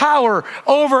of their power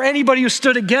over anybody who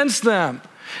stood against them.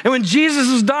 And when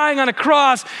Jesus was dying on a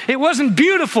cross, it wasn't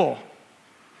beautiful.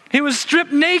 He was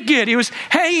stripped naked. He was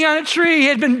hanging on a tree. He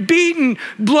had been beaten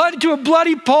blood to a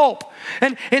bloody pulp.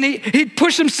 And he'd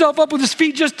push himself up with his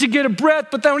feet just to get a breath,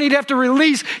 but then when he'd have to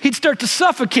release, he'd start to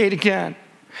suffocate again.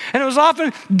 And it was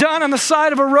often done on the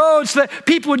side of a road so that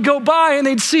people would go by and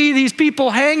they'd see these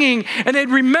people hanging and they'd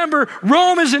remember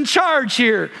Rome is in charge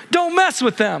here. Don't mess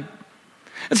with them.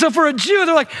 And so for a Jew,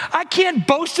 they're like, I can't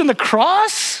boast in the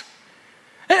cross?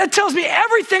 And it tells me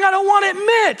everything I don't want to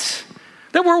admit.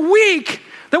 That we're weak,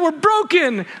 that we're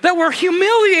broken, that we're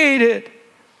humiliated.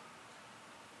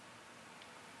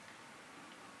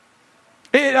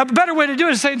 A better way to do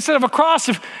it is say instead of a cross,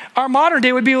 if our modern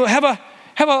day would be have an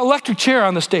electric chair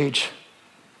on the stage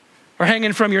or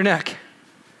hanging from your neck.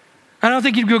 I don't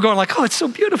think you'd go going like, oh, it's so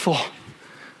beautiful.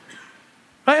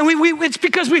 Right? And it's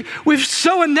because we've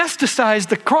so anesthetized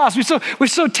the cross.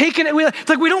 We've so taken it. It's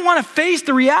like we don't want to face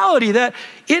the reality that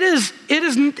it is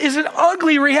an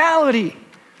ugly reality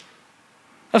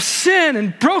of sin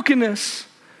and brokenness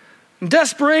and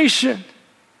desperation.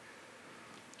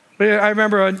 I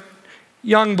remember a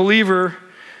young believer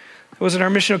who was in our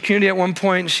missional community at one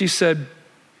point, and she said,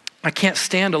 I can't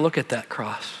stand to look at that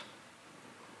cross.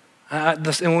 And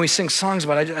when we sing songs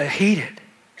about it, I hate it.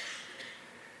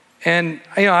 And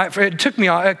you know,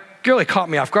 it really caught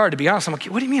me off guard, to be honest. I'm like,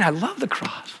 what do you mean? I love the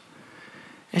cross.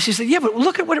 And she said, yeah, but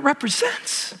look at what it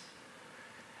represents.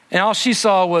 And all she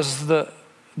saw was the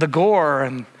gore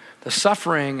and the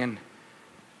suffering. And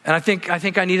I think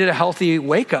I needed a healthy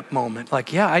wake-up moment.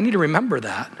 Like, yeah, I need to remember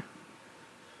that.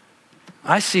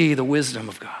 I see the wisdom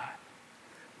of God,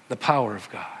 the power of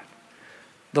God,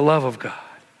 the love of God,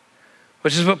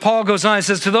 which is what Paul goes on. He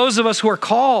says, to those of us who are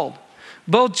called,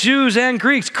 both Jews and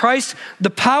Greeks, Christ,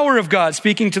 the power of God,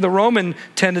 speaking to the Roman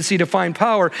tendency to find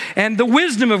power, and the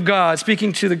wisdom of God,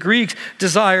 speaking to the Greek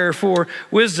desire for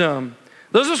wisdom.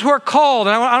 Those of us who are called,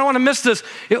 and I don't want to miss this,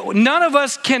 none of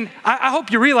us can, I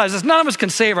hope you realize this, none of us can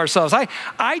save ourselves.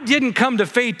 I didn't come to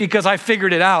faith because I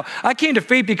figured it out. I came to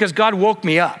faith because God woke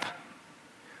me up.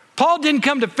 Paul didn't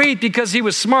come to faith because he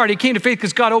was smart. He came to faith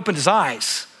because God opened his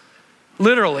eyes,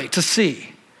 literally, to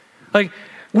see. Like,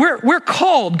 we're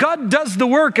called. God does the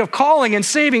work of calling and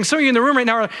saving. Some of you in the room right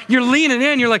now, you're leaning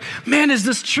in. You're like, man, is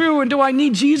this true? And do I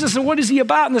need Jesus? And what is he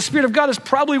about? And the Spirit of God is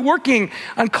probably working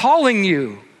on calling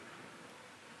you.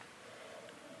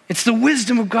 It's the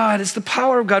wisdom of God. It's the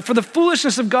power of God. For the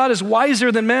foolishness of God is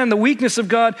wiser than men. The weakness of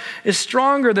God is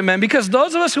stronger than men. Because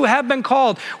those of us who have been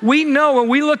called, we know when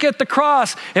we look at the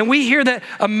cross and we hear that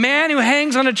a man who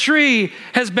hangs on a tree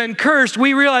has been cursed,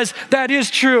 we realize that is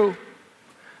true.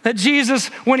 That Jesus,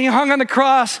 when he hung on the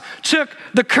cross, took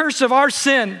the curse of our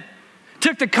sin,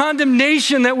 took the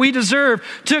condemnation that we deserve,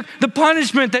 took the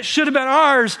punishment that should have been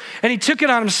ours, and he took it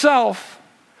on himself.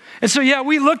 And so, yeah,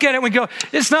 we look at it and we go,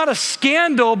 it's not a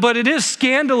scandal, but it is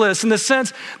scandalous in the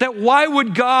sense that why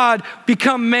would God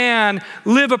become man,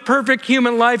 live a perfect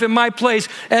human life in my place,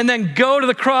 and then go to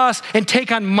the cross and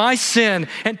take on my sin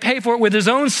and pay for it with his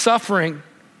own suffering?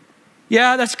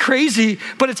 Yeah, that's crazy,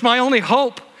 but it's my only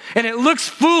hope. And it looks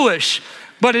foolish,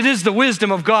 but it is the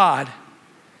wisdom of God.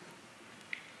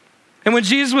 And when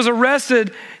Jesus was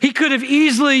arrested, he could have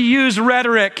easily used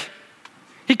rhetoric.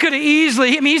 He could have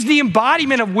easily, he's the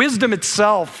embodiment of wisdom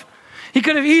itself. He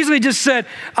could have easily just said,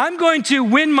 I'm going to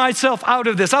win myself out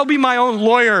of this. I'll be my own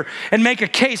lawyer and make a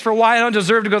case for why I don't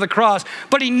deserve to go to the cross.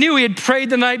 But he knew he had prayed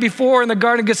the night before in the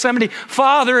Garden of Gethsemane,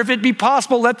 Father, if it be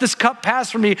possible, let this cup pass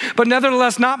from me. But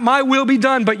nevertheless, not my will be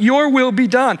done, but your will be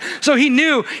done. So he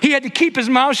knew he had to keep his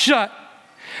mouth shut.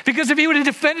 Because if he would have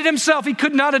defended himself, he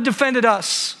could not have defended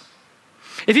us.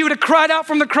 If he would have cried out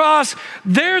from the cross,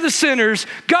 they're the sinners.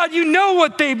 God, you know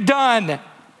what they've done.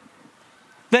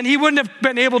 Then he wouldn't have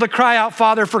been able to cry out,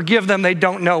 Father, forgive them. They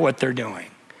don't know what they're doing.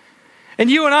 And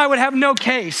you and I would have no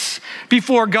case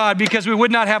before God because we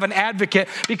would not have an advocate,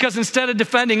 because instead of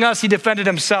defending us, he defended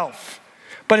himself.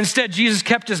 But instead, Jesus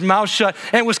kept his mouth shut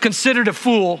and was considered a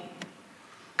fool,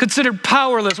 considered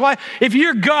powerless. Why? If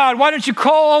you're God, why don't you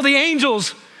call all the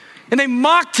angels? And they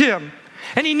mocked him.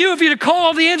 And he knew if he had called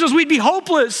all the angels, we'd be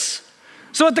hopeless.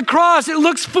 So at the cross, it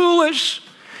looks foolish.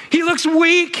 He looks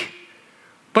weak.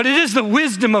 But it is the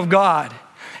wisdom of God.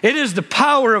 It is the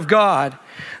power of God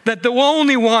that the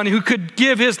only one who could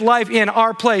give his life in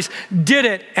our place did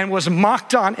it and was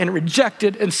mocked on and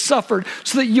rejected and suffered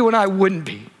so that you and I wouldn't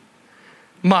be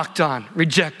mocked on,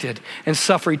 rejected, and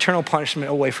suffer eternal punishment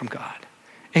away from God.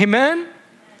 Amen?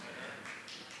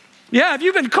 Yeah, if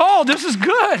you've been called, this is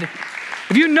good.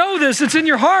 If you know this, it's in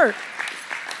your heart.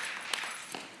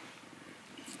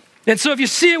 And so if you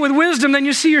see it with wisdom, then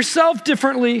you see yourself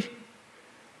differently.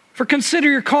 For consider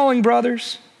your calling,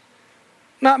 brothers.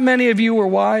 Not many of you were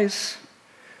wise,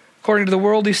 according to the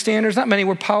worldly standards. Not many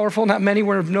were powerful. Not many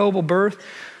were of noble birth.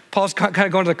 Paul's kind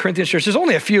of going to the Corinthian church. There's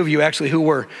only a few of you actually who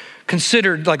were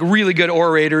considered like really good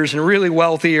orators and really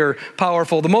wealthy or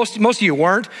powerful. Most of you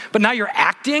weren't, but now you're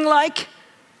acting like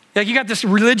you got this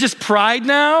religious pride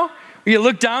now. You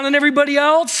look down on everybody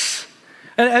else.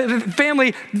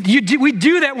 Family, we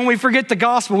do that when we forget the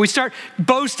gospel. We start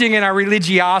boasting in our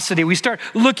religiosity. We start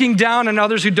looking down on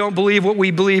others who don't believe what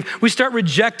we believe. We start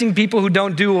rejecting people who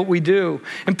don't do what we do.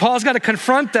 And Paul's got to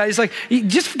confront that. He's like,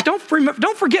 just don't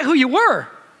forget who you were.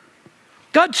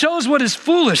 God chose what is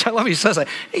foolish. I love he says that.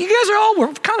 You guys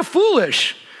were kind of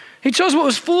foolish. He chose what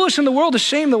was foolish in the world to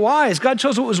shame the wise. God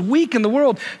chose what was weak in the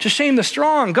world to shame the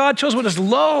strong. God chose what is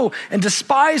low and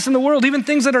despised in the world, even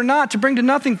things that are not, to bring to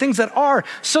nothing things that are,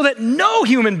 so that no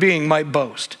human being might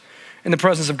boast in the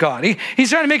presence of God.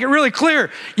 He's trying to make it really clear.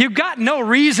 You've got no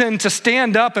reason to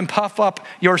stand up and puff up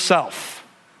yourself.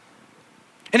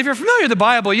 And if you're familiar with the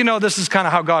Bible, you know this is kind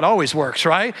of how God always works,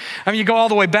 right? I mean, you go all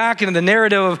the way back into the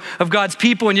narrative of God's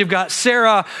people, and you've got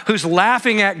Sarah who's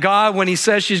laughing at God when he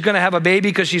says she's going to have a baby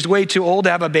because she's way too old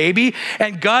to have a baby.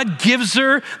 And God gives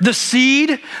her the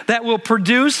seed that will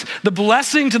produce the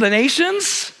blessing to the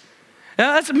nations.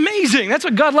 Now, that's amazing. That's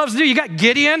what God loves to do. You got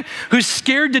Gideon, who's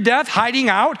scared to death, hiding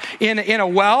out in a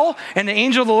well, and the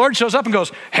angel of the Lord shows up and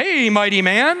goes, "Hey, mighty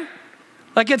man."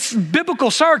 Like it's biblical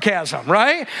sarcasm,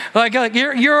 right? Like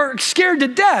you're scared to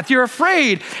death. You're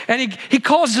afraid. And he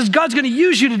calls, says, God's going to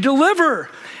use you to deliver.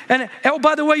 And oh,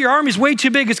 by the way, your army's way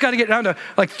too big. It's got to get down to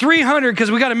like 300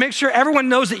 because we got to make sure everyone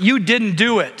knows that you didn't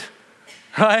do it,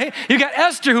 right? You got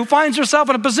Esther who finds herself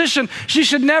in a position she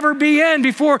should never be in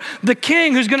before the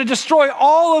king who's going to destroy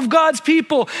all of God's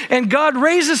people. And God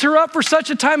raises her up for such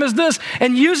a time as this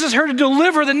and uses her to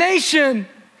deliver the nation.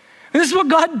 And this is what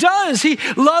God does. He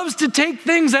loves to take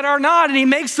things that are not and he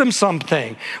makes them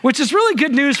something, which is really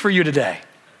good news for you today.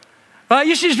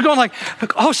 You should just be going like,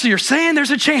 oh, so you're saying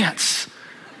there's a chance?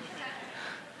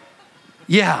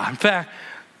 Yeah, in fact,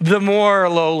 the more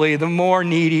lowly, the more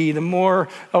needy, the more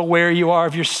aware you are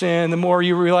of your sin, the more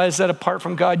you realize that apart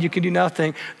from God, you can do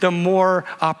nothing, the more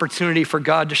opportunity for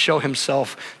God to show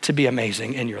himself to be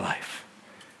amazing in your life.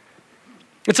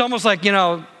 It's almost like,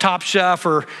 Top Chef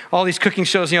or all these cooking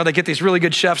shows, they get these really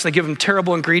good chefs, they give them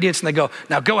terrible ingredients and they go,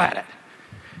 now go at it.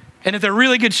 And if they're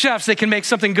really good chefs, they can make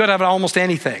something good out of almost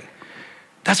anything.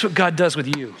 That's what God does with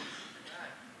you.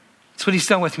 That's what he's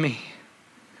done with me.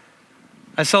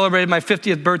 I celebrated my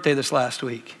 50th birthday this last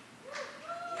week.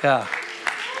 Yeah.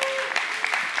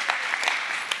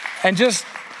 And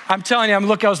I'm telling you,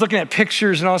 I was looking at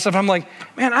pictures and all that stuff. I'm like,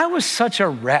 man, I was such a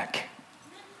wreck.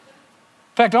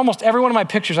 In fact, almost every one of my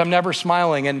pictures, I'm never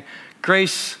smiling. And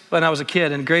Grace, when I was a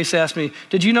kid, and Grace asked me,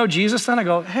 did you know Jesus then? I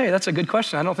go, hey, that's a good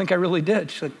question. I don't think I really did.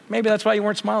 She's like, maybe that's why you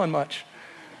weren't smiling much.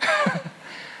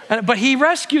 But he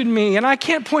rescued me, and I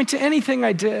can't point to anything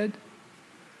I did.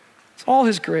 It's all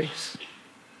his grace.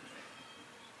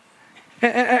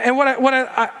 And what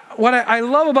I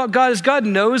love about God is God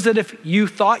knows that if you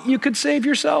thought you could save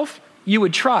yourself, you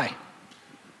would try.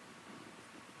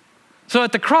 So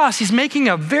at the cross, he's making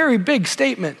a very big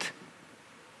statement.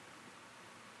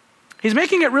 He's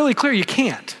making it really clear you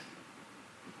can't.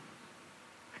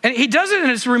 And he does it in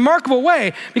this remarkable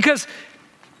way because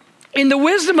in the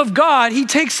wisdom of God, he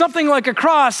takes something like a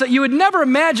cross that you would never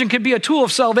imagine could be a tool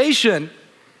of salvation,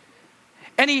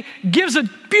 and he gives a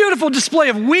beautiful display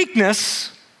of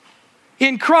weakness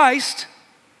in Christ.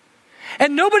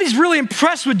 And nobody's really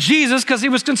impressed with Jesus because he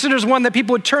was considered as one that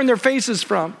people would turn their faces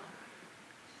from.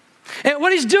 And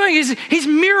what he's doing is he's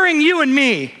mirroring you and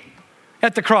me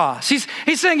at the cross. He's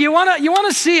saying, you want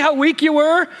to see how weak you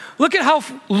were? Look at how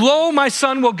low my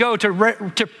son will go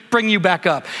to bring you back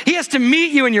up. He has to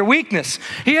meet you in your weakness.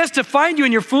 He has to find you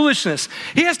in your foolishness.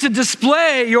 He has to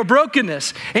display your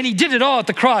brokenness. And he did it all at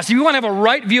the cross. If you want to have a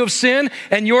right view of sin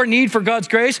and your need for God's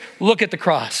grace, look at the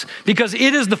cross, because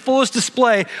it is the fullest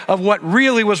display of what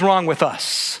really was wrong with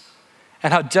us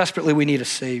and how desperately we need a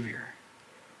Savior.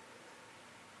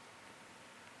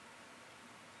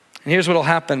 And here's what will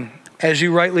happen. As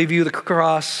you rightly view the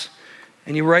cross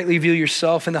and you rightly view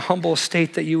yourself in the humble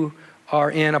state that you are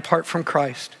in apart from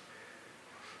Christ,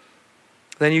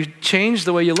 then you change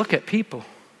the way you look at people.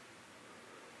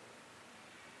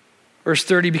 Verse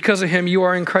 30, because of him you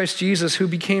are in Christ Jesus, who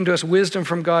became to us wisdom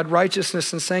from God,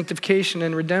 righteousness and sanctification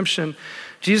and redemption.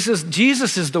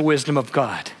 Jesus is the wisdom of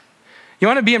God. You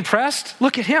want to be impressed?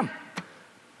 Look at him.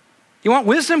 You want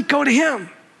wisdom? Go to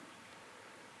him.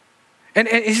 And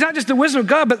he's not just the wisdom of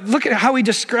God, but look at how he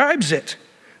describes it.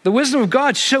 The wisdom of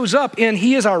God shows up in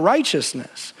he is our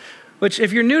righteousness, which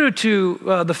if you're new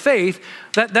to the faith,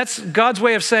 that's God's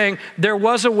way of saying there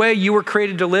was a way you were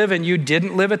created to live and you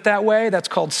didn't live it that way. That's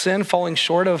called sin, falling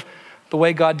short of the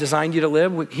way God designed you to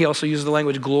live. He also uses the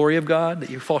language glory of God, that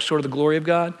you fall short of the glory of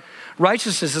God.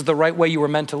 Righteousness is the right way you were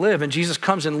meant to live, and Jesus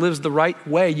comes and lives the right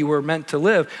way you were meant to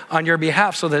live on your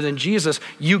behalf so that in Jesus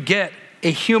you get a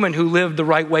human who lived the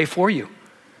right way for you.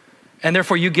 And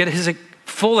therefore you get his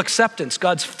full acceptance,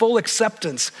 God's full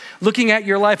acceptance, looking at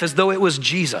your life as though it was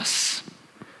Jesus.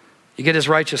 You get his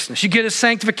righteousness. You get his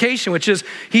sanctification, which is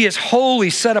he is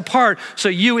holy, set apart. So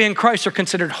you in Christ are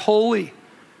considered holy,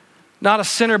 not a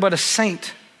sinner, but a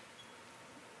saint.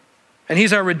 And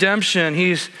he's our redemption.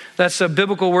 That's a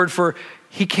biblical word for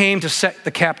he came to set the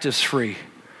captives free,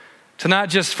 to not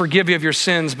just forgive you of your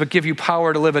sins, but give you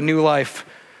power to live a new life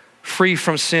free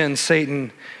from sin,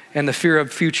 Satan, and the fear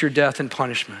of future death and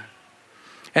punishment.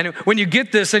 And when you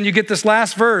get this, and you get this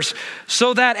last verse,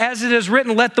 so that as it is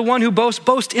written, let the one who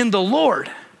boast in the Lord,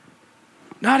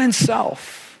 not in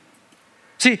self.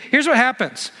 See, here's what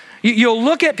happens. You'll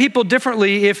look at people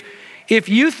differently. If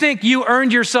you think you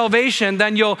earned your salvation,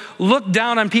 then you'll look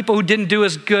down on people who didn't do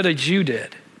as good as you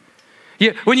did.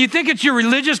 When you think it's your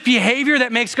religious behavior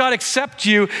that makes God accept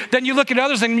you, then you look at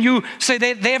others and you say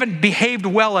they haven't behaved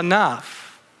well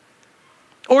enough.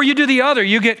 Or you do the other.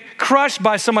 You get crushed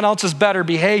by someone else's better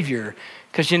behavior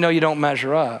because you know you don't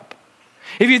measure up.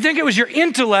 If you think it was your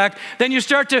intellect, then you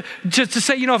start to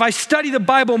say, if I study the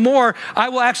Bible more, I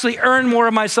will actually earn more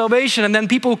of my salvation. And then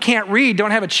people who can't read don't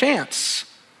have a chance.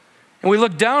 And we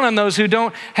look down on those who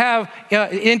don't have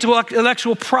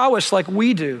intellectual prowess like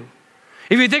we do.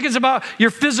 If you think it's about your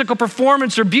physical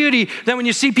performance or beauty, then when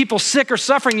you see people sick or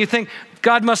suffering, you think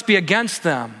God must be against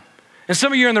them. And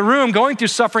some of you are in the room going through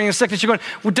suffering and sickness, you're going,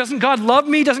 well, doesn't God love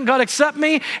me? Doesn't God accept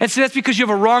me? And so that's because you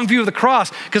have a wrong view of the cross,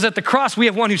 because at the cross we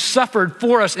have one who suffered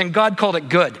for us and God called it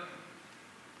good.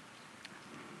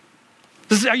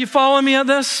 Are you following me on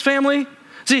this, family?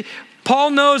 See, Paul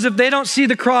knows if they don't see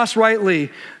the cross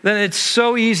rightly, then it's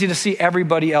so easy to see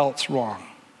everybody else wrong.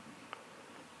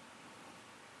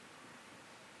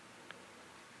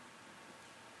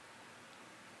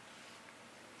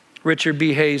 Richard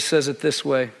B. Hayes says it this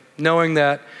way: knowing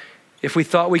that if we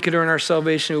thought we could earn our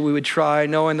salvation, we would try.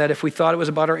 Knowing that if we thought it was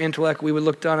about our intellect, we would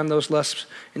look down on those less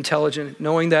intelligent.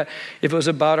 Knowing that if it was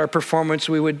about our performance,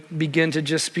 we would begin to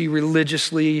just be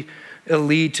religiously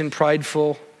elite and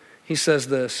prideful. He says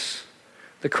this: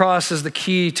 the cross is the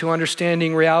key to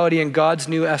understanding reality in God's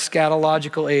new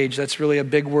eschatological age. That's really a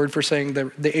big word for saying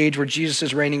the age where Jesus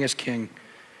is reigning as king.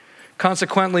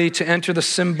 Consequently, to enter the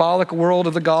symbolic world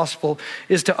of the gospel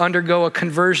is to undergo a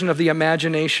conversion of the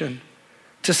imagination,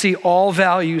 to see all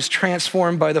values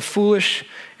transformed by the foolish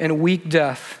and weak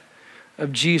death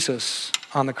of Jesus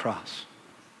on the cross.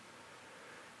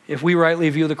 If we rightly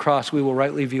view the cross, we will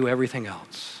rightly view everything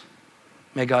else.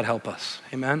 May God help us.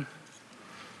 Amen.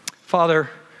 Father,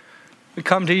 we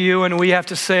come to you and we have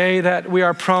to say that we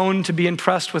are prone to be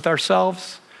impressed with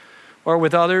ourselves or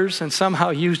with others, and somehow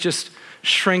you just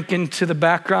shrink into the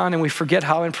background and we forget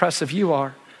how impressive you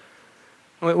are.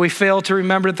 We fail to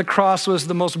remember that the cross was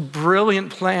the most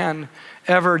brilliant plan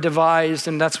ever devised,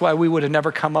 and that's why we would have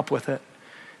never come up with it,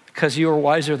 because you are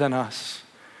wiser than us.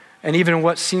 And even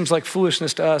what seems like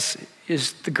foolishness to us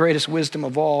is the greatest wisdom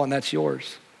of all, and that's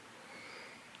yours.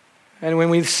 And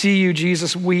when we see you,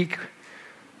 Jesus, weak,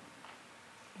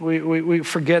 we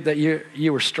forget that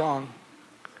you were strong.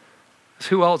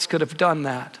 Who else could have done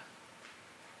that?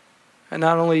 And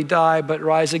not only die, but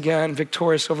rise again,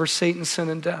 victorious over Satan, sin,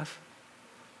 and death.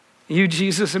 You,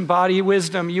 Jesus, embody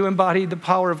wisdom. You embody the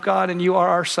power of God, and you are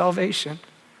our salvation.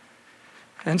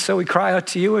 And so we cry out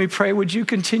to you and we pray, would you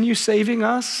continue saving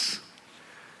us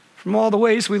from all the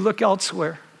ways we look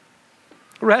elsewhere?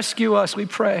 Rescue us, we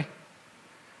pray.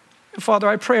 And Father,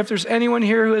 I pray if there's anyone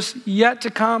here who has yet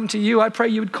to come to you, I pray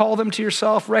you would call them to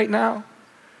yourself right now.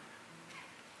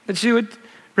 That you would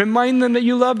remind them that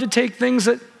you love to take things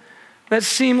that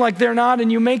seem like they're not,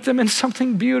 and you make them into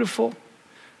something beautiful.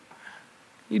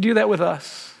 You do that with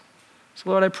us. So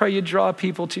Lord, I pray you draw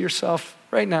people to yourself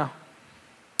right now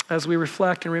as we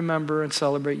reflect and remember and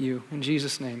celebrate you. In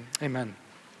Jesus' name, amen.